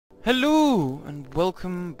Hello and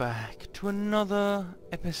welcome back to another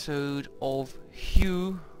episode of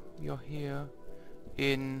Hugh. We are here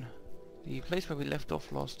in the place where we left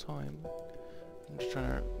off last time. I'm just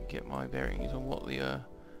trying to get my bearings on what the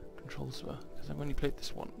controls were, because I've only played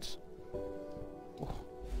this once. Oh,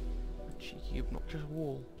 a cheeky obnoxious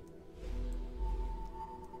wall.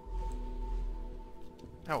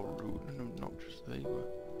 How rude and obnoxious they were.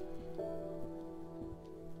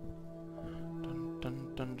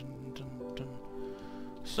 Dun, dun, dun, dun, dun.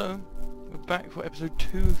 So, we're back for episode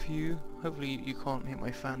 2 of you. Hopefully you can't hit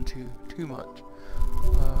my fan too much.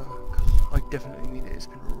 'Cause I definitely need it. It's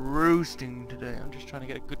been roasting today. I'm just trying to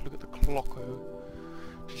get a good look at the clock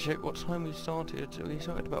to check what time we started. We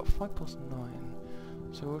started about 9:05.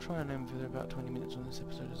 So we'll try and aim for about 20 minutes on this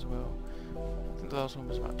episode as well. I think the last one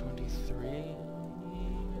was about 23.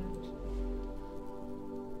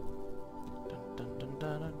 Dun, dun, dun,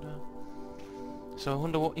 dun, dun, dun. So I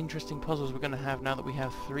wonder what interesting puzzles we're going to have now that we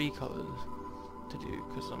have 3 colours to do.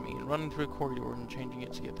 Because, I mean, running through a corridor and changing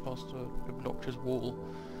it to get past the obnoxious wall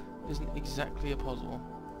isn't exactly a puzzle.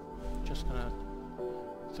 Just going to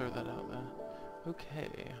throw that out there.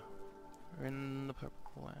 Okay. We're in the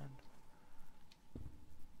purple land.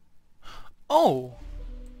 Oh!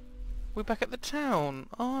 We're back at the town!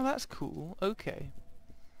 Oh, that's cool. Okay.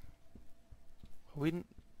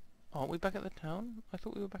 Aren't we back at the town? I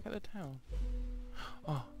thought we were back at the town.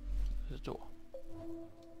 Oh, there's a door.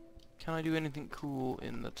 Can I do anything cool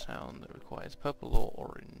in the town that requires purple or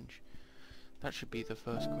orange? That should be the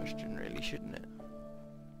first question, really, shouldn't it?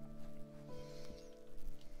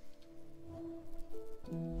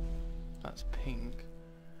 That's pink.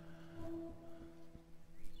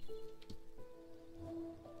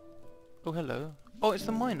 Oh, hello. Oh, it's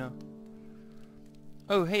the miner.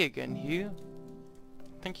 Oh, hey again, Hugh.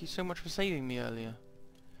 Thank you so much for saving me earlier.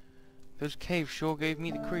 Those caves sure gave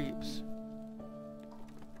me the creeps.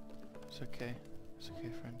 It's okay. It's okay,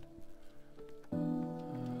 friend.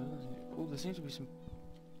 Oh, there seems to be some...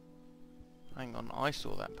 Hang on, I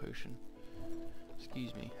saw that potion.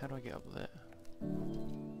 Excuse me, how do I get up there?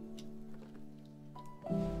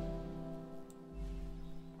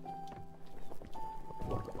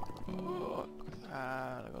 Oh, look at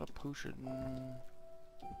that, I got a potion.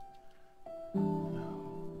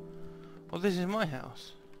 Well, this is my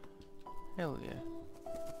house. Hell yeah.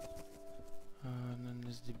 And then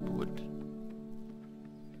there's the wood.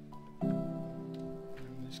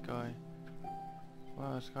 And this guy.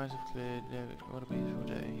 Wow, the skies have cleared. Yeah, what a beautiful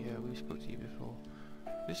day. Yeah, we spoke to you before.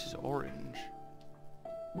 This is orange.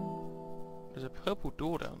 There's a purple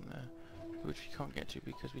door down there, which we can't get to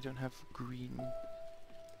because we don't have green.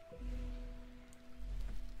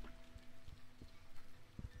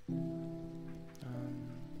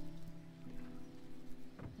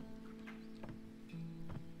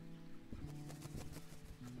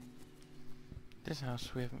 This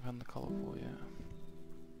house we haven't found the colour for yet.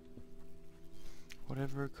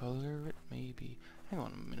 Whatever colour it may be. Hang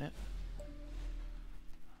on a minute.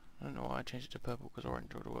 I don't know why I changed it to purple, because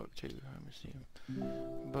orange would work too, I assume.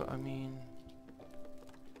 But I mean,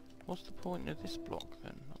 what's the point of this block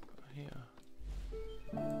then? Up here.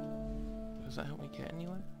 Does that help me get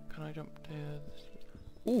anywhere? Can I jump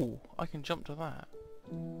to... Ooh, I can jump to that.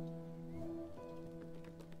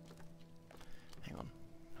 Hang on.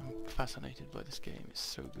 I'm fascinated by this game, it's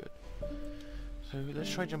so good. So let's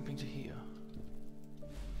try jumping to here.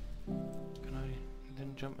 Can I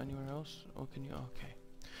then jump anywhere else? Or can you... Okay.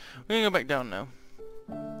 We're gonna go back down now.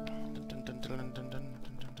 Run,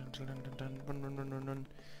 run, run, run, run.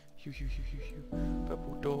 Hugh, hugh, hugh, hugh, hugh.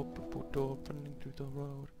 Purple door, running through the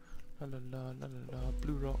road. La la la, la la la,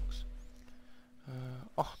 blue rocks.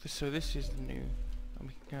 So this is the new. And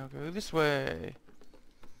we can now go this way.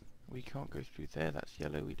 We can't go through there, that's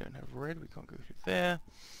yellow, we don't have red, we can't go through there.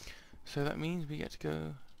 So that means we get to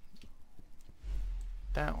go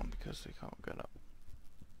down because they can't get up.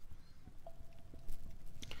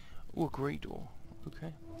 Ooh, a grey door.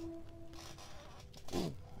 Okay.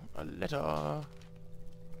 Ooh, a letter.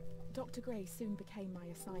 Dr. Gray soon became my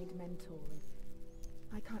assigned mentor, and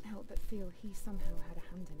I can't help but feel he somehow had a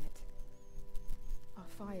hand in it. Our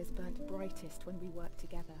fires burnt brightest when we worked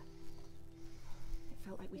together.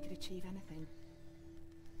 Felt like we could achieve anything.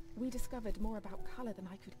 We discovered more about colour than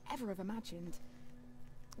I could ever have imagined.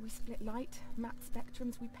 We split light, mapped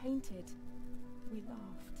spectrums, we painted. We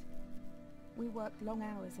laughed. We worked long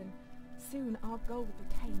hours and soon our goal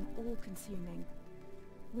became all-consuming.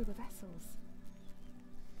 We were vessels.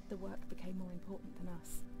 The work became more important than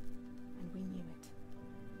us, and we knew it.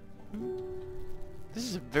 This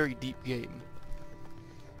is a very deep game.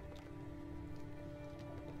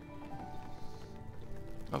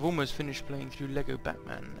 I've almost finished playing through Lego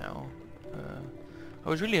Batman now. I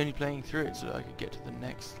was really only playing through it so that I could get to the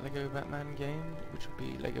next Lego Batman game, which would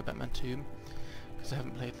be Lego Batman 2, because I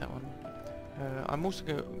haven't played that one. I'm also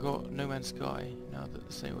got No Man's Sky now that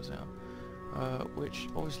the sale's out, which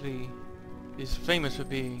obviously is famous for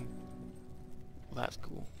being... Well, that's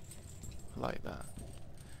cool. I like that.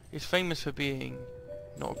 It's famous for being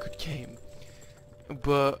not a good game,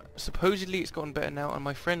 but supposedly it's gotten better now, and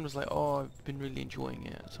my friend was like, oh, I've been really enjoying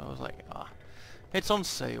it, so I was like, it's on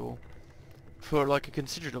sale for like a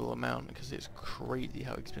considerable amount, because it's crazy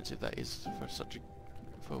how expensive that is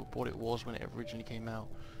for what it was when it originally came out.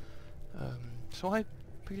 So I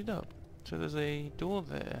picked it up. So there's a door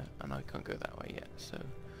there, and I can't go that way yet, so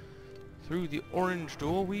through the orange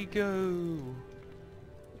door we go.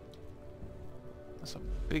 That's a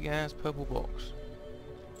big ass purple box.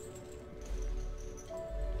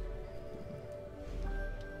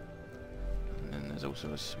 And then there's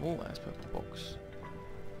also a small ass purple box,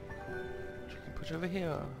 which you can put over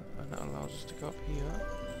here, and that allows us to go up here,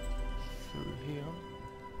 through here.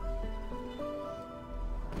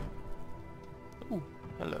 Ooh,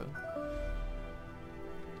 hello.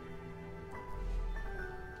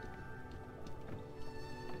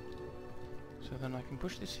 So then I can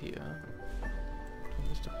push this here, turn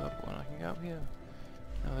this to purple, and I can go up here.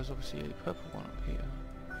 Now there's obviously a purple one up here.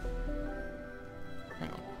 Hang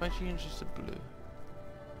on, if I change this to blue,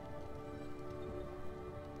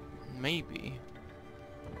 maybe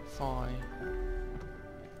if I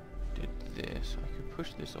did this, I could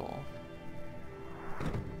push this off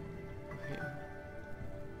here.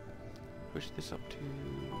 Push this up to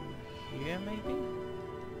here, maybe?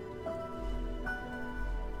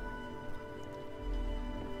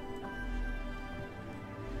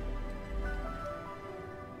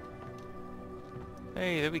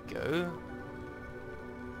 Hey, there we go.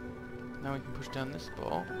 Now we can push down this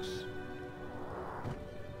box.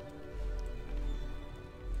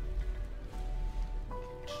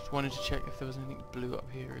 Just wanted to check if there was anything blue up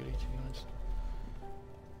here, really, to be honest.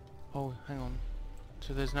 Oh, hang on.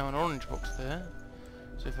 So there's now an orange box there.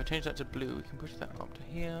 So if I change that to blue, we can push that up to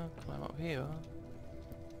here, climb up here.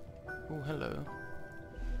 Oh, hello.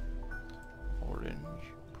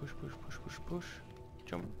 Orange. Push, push, push, push, push.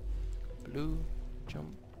 Jump. Blue.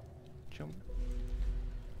 Jump. Jump.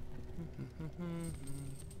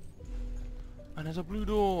 And there's a blue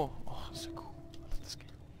door. Oh, that's so cool. I love this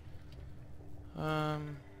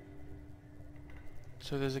game.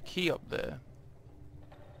 So there's a key up there.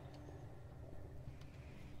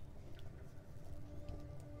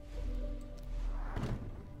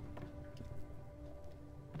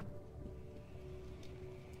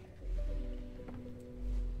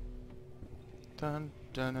 Dun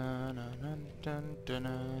dun dun dun dun dun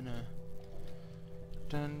dun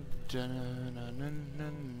dun dun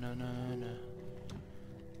dun dun dun.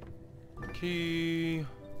 Key.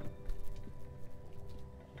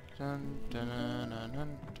 Dun dun dun dun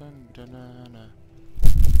dun dun dun.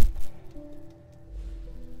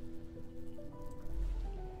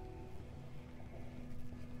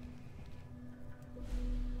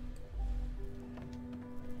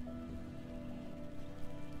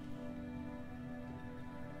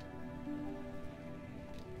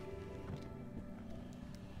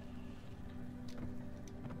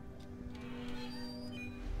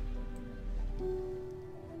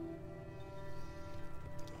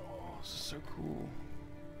 So cool.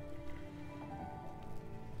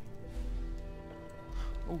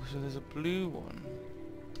 Oh, so there's a blue one.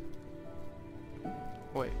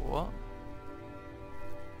 Wait, what?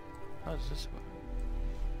 How does this work?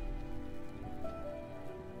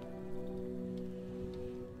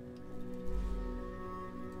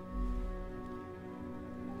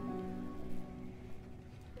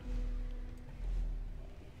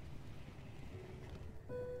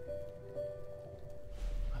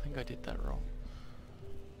 I think I did that wrong.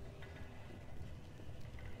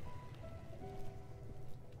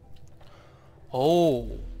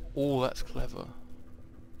 Oh, that's clever.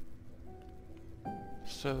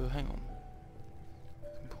 So, hang on. I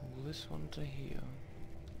can pull this one to here.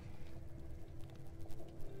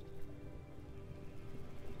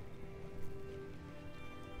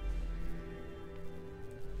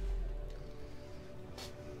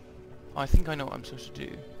 I think I know what I'm supposed to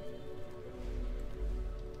do.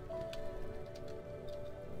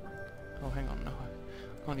 Oh, hang on, no,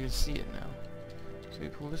 I can't even see it now. So we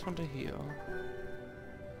pull this one to here.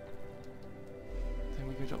 Then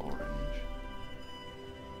we go to orange.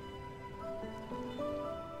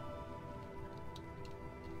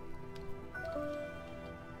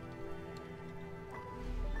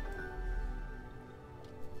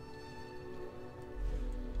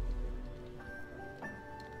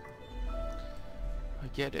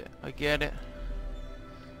 get it. I get it.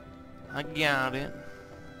 I got it.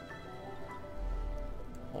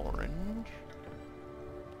 Orange.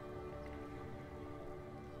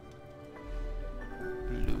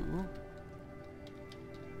 Blue.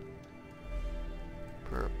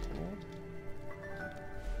 Purple.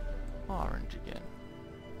 Orange again.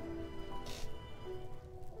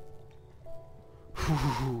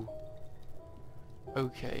 Whew.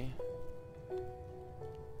 Okay.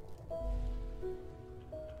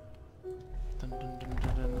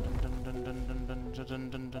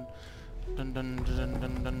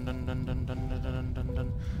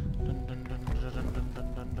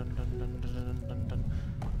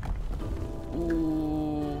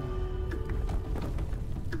 Ooh.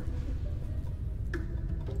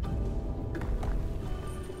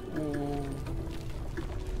 Ooh.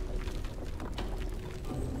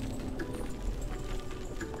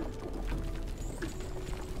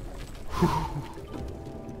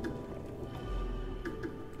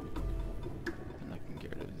 And I can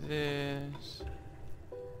get rid of this.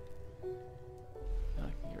 Then I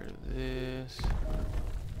can get rid of this.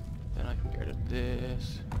 Then I can get rid of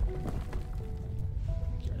this.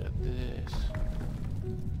 Get rid of this.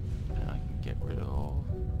 Then I can get rid of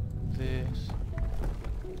this.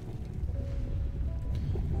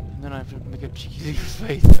 And then I have to make a cheeky leap of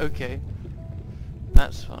faith. Okay.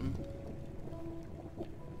 That's fun.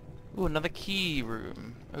 Ooh, another key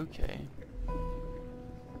room. Okay.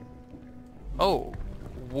 Oh.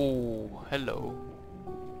 Whoa. Hello.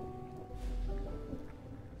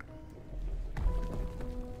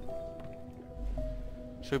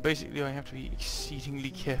 So basically I have to be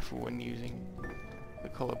exceedingly careful when using the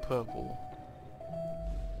colour purple.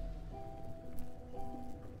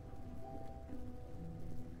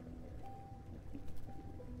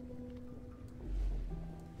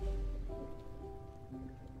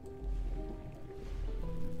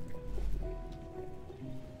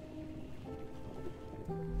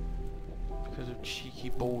 Because of cheeky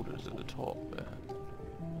boulders at the top there.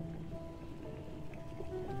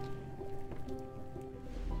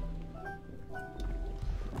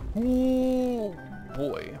 Ooh,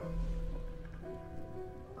 boy.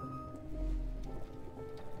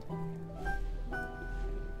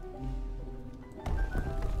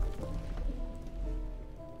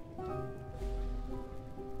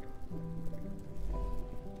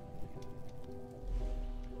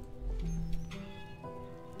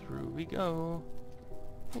 Through we go.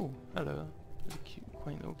 Oh, hello. There's a cute,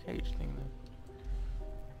 quaint little cage thing there.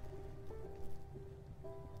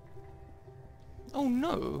 Oh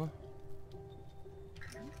no!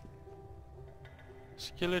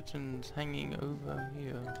 Skeletons hanging over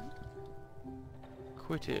here.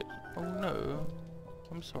 Quit it. Oh no.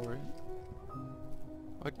 I'm sorry.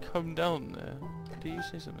 I'd come down there. Did you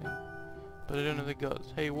say something? But I don't have the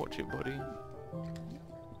guts. Hey, watch it, buddy.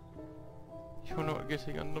 You're not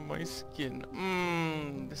getting under my skin.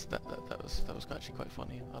 That was actually quite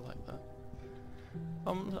funny. I like that.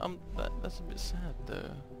 That's a bit sad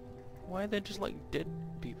though. Why are there just like dead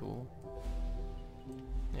people?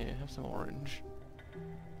 Yeah, have some orange.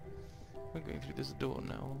 We're going through this door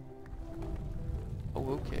now. Oh,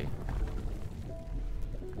 okay.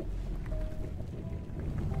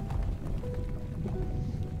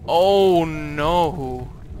 Oh no!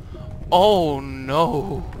 Oh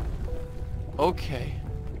no! Okay.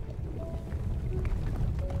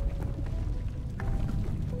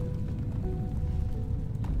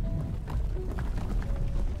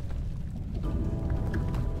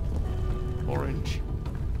 Orange.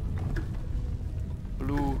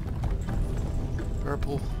 Blue.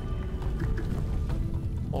 Purple.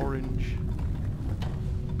 Orange.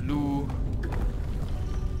 Blue.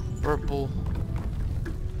 Purple.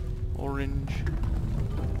 Orange.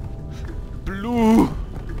 Blue.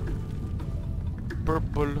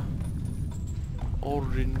 Purple.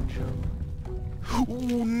 Orange.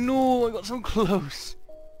 Oh no, I got so close.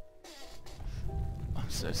 I'm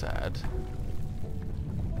so sad.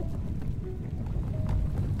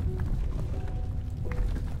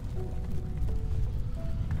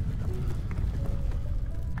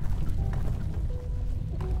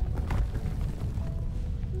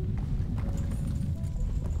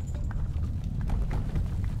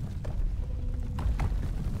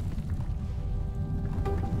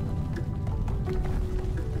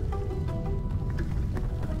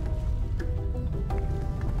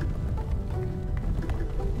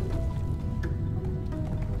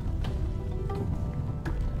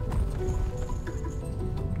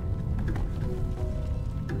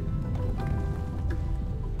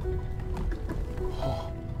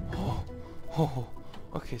 Oh,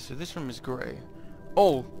 okay, so this room is grey.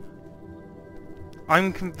 Oh!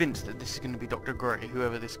 I'm convinced that this is going to be Dr. Grey,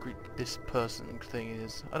 whoever this person thing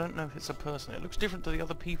is. I don't know if it's a person. It looks different to the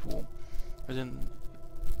other people. As in,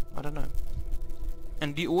 I don't know.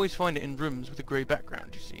 And you always find it in rooms with a grey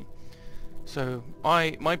background, you see. So,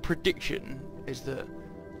 my prediction is that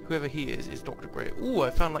whoever he is Dr. Grey. Ooh,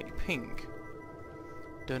 I found like pink.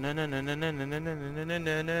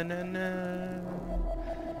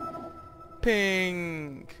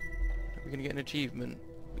 Pink! We're gonna get an achievement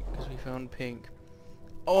because we found pink.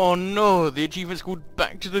 Oh no, the achievement's called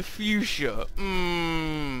Back to the Fuchsia.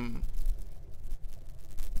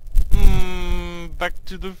 Back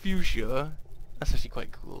to the Fuchsia. That's actually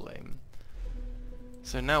quite cool,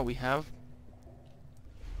 So now we have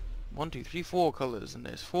 1, 2, 3, 4 colours, and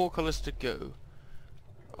there's 4 colours to go.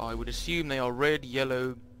 I would assume they are red,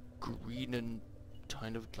 yellow, green, and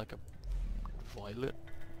kind of like a violet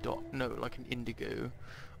dot. No, like an indigo.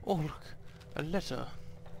 Oh look, a letter.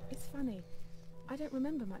 It's funny. I don't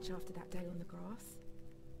remember much after that day on the grass.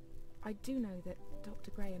 I do know that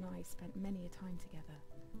Dr. Grey and I spent many a time together.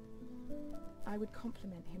 I would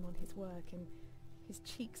compliment him on his work, and his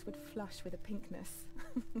cheeks would flush with a pinkness.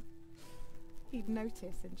 He'd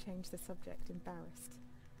notice and change the subject, embarrassed.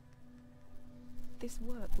 This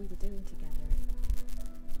work we were doing together,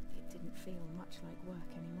 it didn't feel much like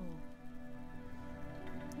work anymore.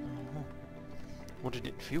 What did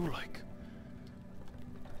it feel like?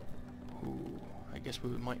 Ooh, I guess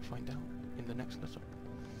we might find out in the next letter.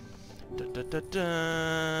 Da da da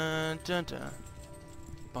da da da.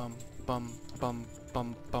 Bum bum bum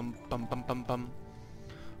bum bum bum bum bum bum.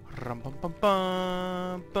 Rum bum bum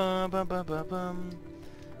bum bum bum bum bum bum.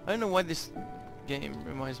 I don't know why this game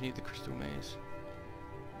reminds me of the Crystal Maze.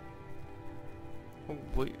 Oh,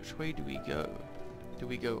 which way do we go? Do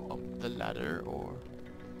we go up the ladder or?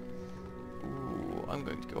 Ooh, I'm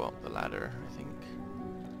going to go up the ladder, I think.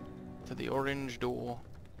 To the orange door.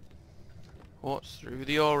 What's through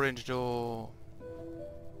the orange door?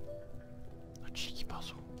 A cheeky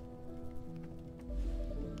puzzle.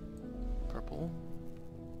 Purple.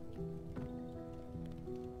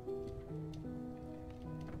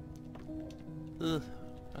 Ugh,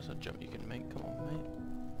 that's a jump you can make. Come on, mate.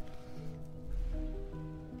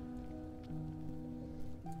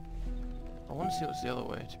 I want to see what's the other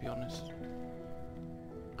way, to be honest.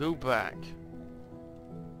 Go back.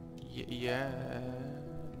 Yeah.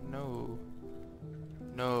 No.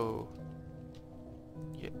 No.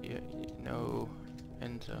 Yeah, no.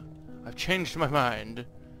 Enter. I've changed my mind.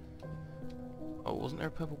 Oh, wasn't there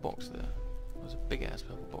a purple box there? There was a big ass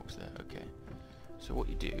purple box there. Okay. So what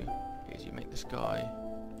you do is you make the sky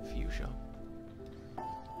fuchsia.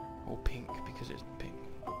 Or pink, because it's pink.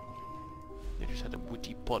 They just had a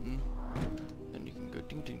witty button. Then you can go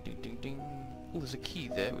ding ding ding ding ding. Oh, there's a key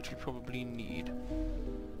there which we probably need.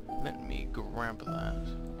 Let me grab that.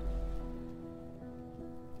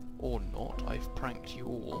 Or not, I've pranked you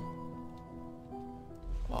all.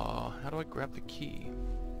 How do I grab the key?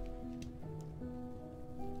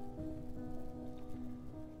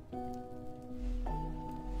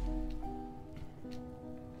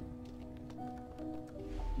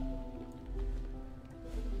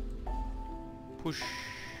 Push.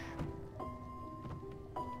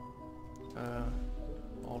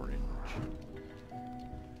 Orange.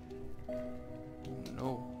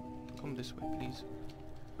 No. Come this way, please.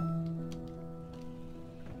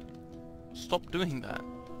 Stop doing that.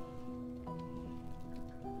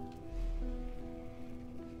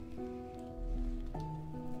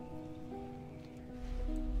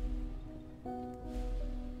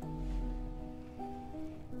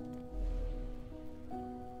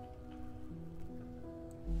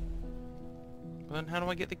 Then how do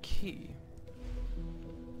I get the key?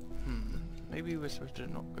 Maybe we're supposed to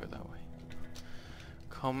not go that way.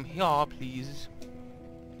 Come here, please.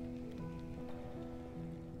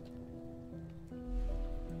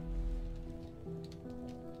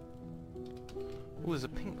 Oh, there's a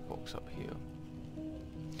pink box up here.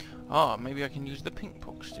 Maybe I can use the pink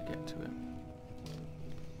box to get to it.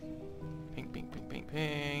 Pink, pink, pink, pink,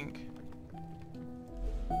 pink.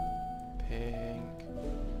 Pink.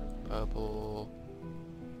 Purple.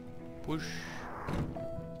 Push.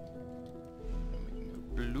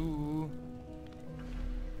 Blue.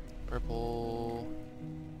 Purple.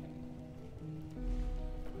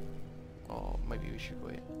 Oh, maybe we should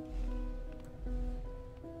wait.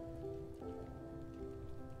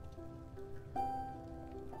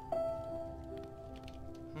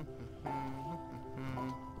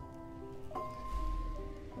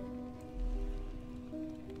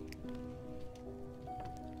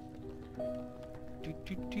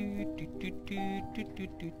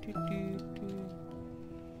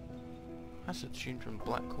 That's a tune from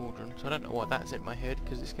Black Cauldron, so I don't know why that's in my head,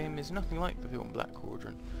 because this game is nothing like the film Black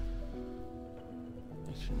Cauldron.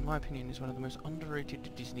 Which, in my opinion, is one of the most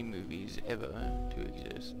underrated Disney movies ever to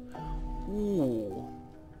exist. Ooh.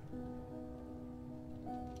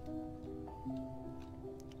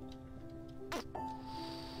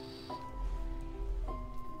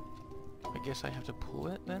 I guess I have to pull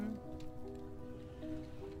it then?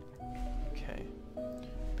 Okay.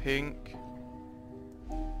 Pink.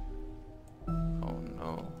 Oh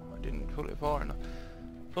no, I didn't pull it far enough.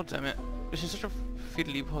 God damn it. This is such a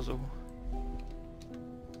fiddly puzzle.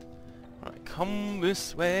 Right, come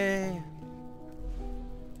this way.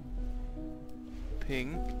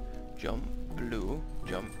 Pink, jump, blue,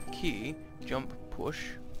 jump, key, jump, push.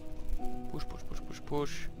 Push, push, push, push,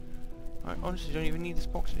 push. I honestly don't even need this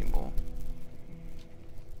box anymore.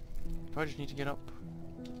 If I just need to get up.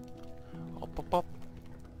 Up, up, up.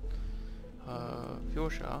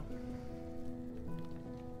 Fuchsia.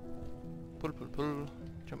 Pull, pull, pull.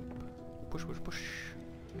 Jump. Push, push, push.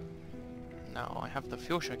 Now I have the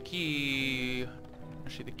fuchsia key.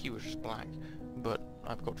 Actually, the key was just black, but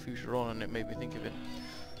I've got fuchsia on and it made me think of it.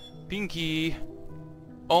 Pinky!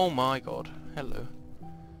 Oh my god. Hello.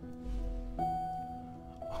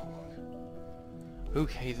 Oh.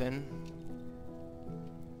 Okay then.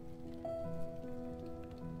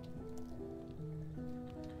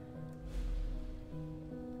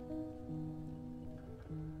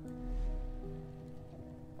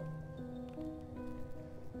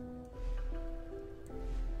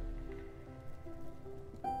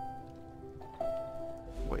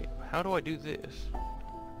 Wait, how do I do this?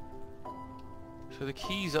 So the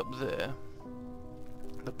key's up there.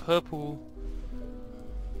 The purple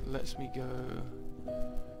lets me go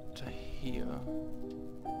to here.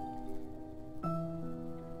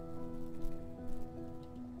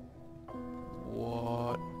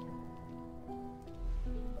 What?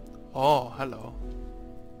 Oh, hello.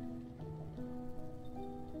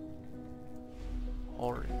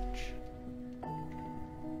 Orange.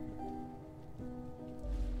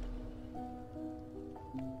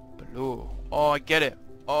 Blue. Oh, I get it.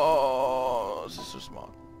 Oh, this is so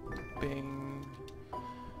smart. Bing.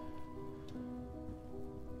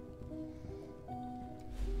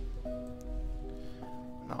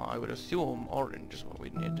 Now, I would assume orange is what we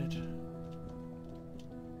needed.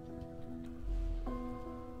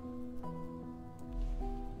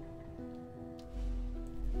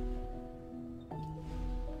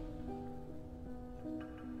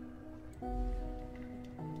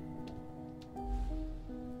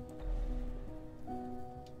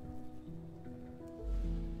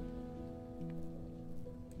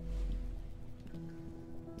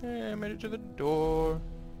 Yeah, I made it to the door.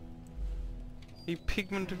 A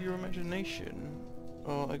pigment of your imagination.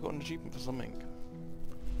 Oh, I got an achievement for something.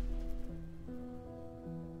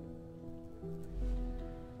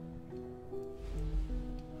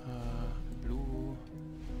 Blue.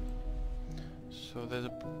 So there's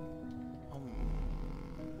a...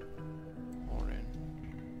 orange.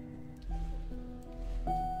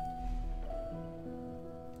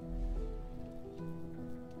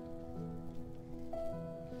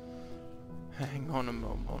 Hang on a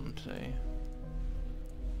moment,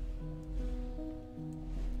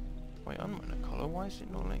 Wait, I'm in a colour, why is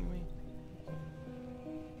it not letting me?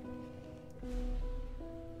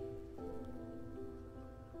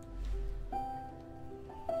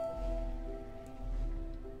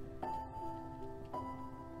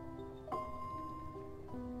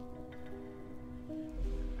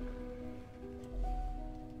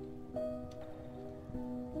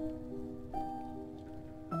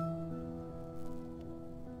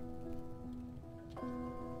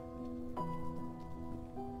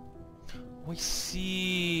 I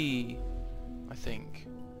see. I think.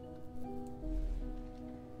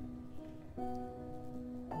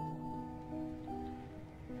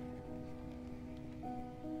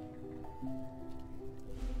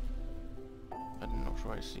 I'm not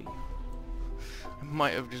sure I see. I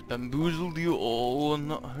might have just bamboozled you all and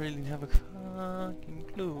not really have a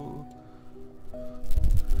fucking clue.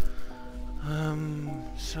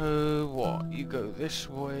 So what? You go this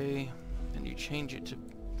way, and you change it to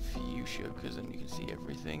fuchsia, because then you can see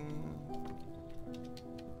everything.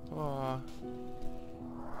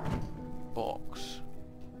 Box.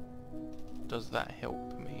 Does that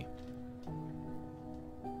help me?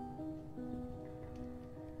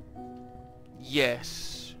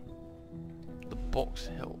 Yes. The box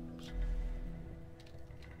helps.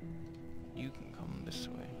 You can come this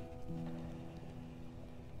way.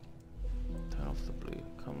 Turn off the blue.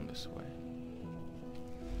 Come this way.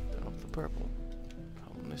 Turn off the purple.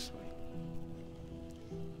 Come this way.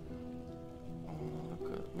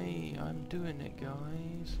 doing it,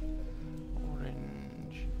 guys.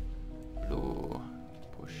 Orange, blue,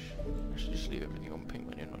 push. I should just leave everything on pink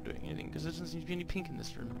when you're not doing anything, because there doesn't seem to be any pink in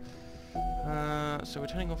this room. So we're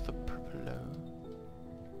turning off the purple.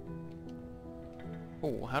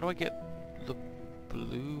 Oh, how do I get the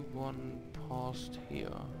blue one past here?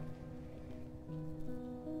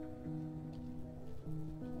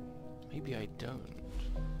 Maybe I don't.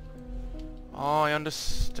 Oh, I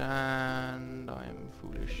understand. I am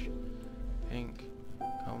foolish. Pink,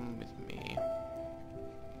 come with me.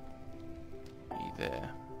 Be there.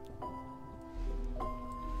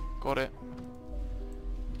 Got it.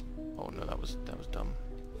 Oh no, that was dumb.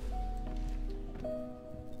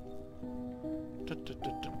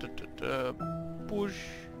 Push.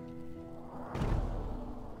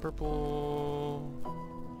 Purple.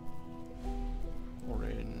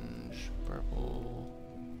 Orange. Purple.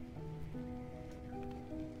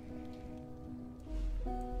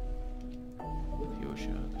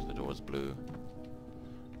 Fuchsia, because the door's blue.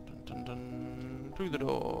 Dun dun dun. Through the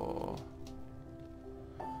door.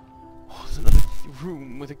 Oh, there's another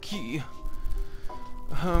room with a key.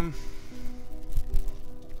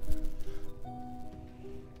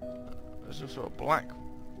 There's also a black.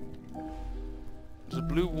 There's a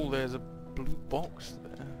blue wall there. There's a blue box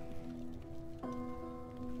there.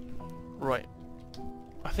 Right.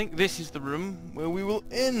 I think this is the room where we will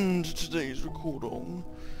end today's recording.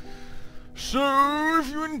 So, if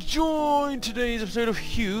you enjoyed today's episode of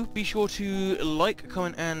Hue, be sure to like,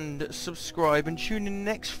 comment, and subscribe, and tune in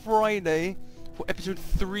next Friday for episode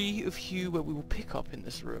 3 of Hue, where we will pick up in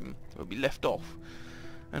this room where we left off.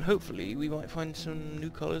 And hopefully we might find some new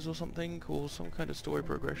colours or something, or some kind of story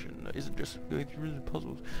progression that isn't just going through the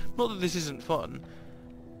puzzles. Not that this isn't fun.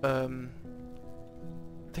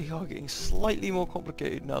 They are getting slightly more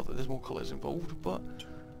complicated now that there's more colours involved, but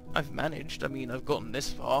I've managed. I mean, I've gotten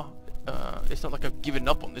this far. It's not like I've given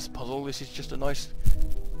up on this puzzle. This is just a nice,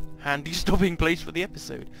 handy stopping place for the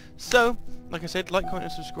episode. So, like I said, like, comment,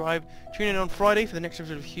 and subscribe. Tune in on Friday for the next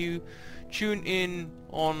episode of Hue. Tune in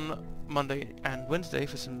on Monday and Wednesday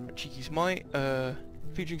for some Cheeky Smite,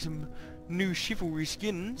 featuring some new chivalry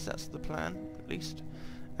skins. That's the plan, at least.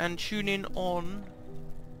 And tune in on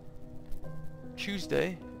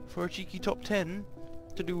Tuesday for a cheeky top 10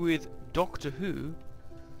 to do with Doctor Who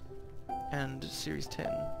and Series 10.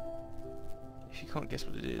 If you can't guess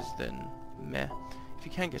what it is, then meh. If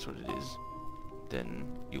you can guess what it is, then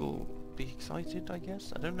you'll be excited, I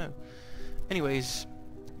guess? I don't know. Anyways,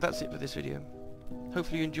 that's it for this video.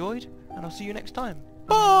 Hopefully you enjoyed, and I'll see you next time.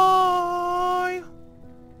 Bye!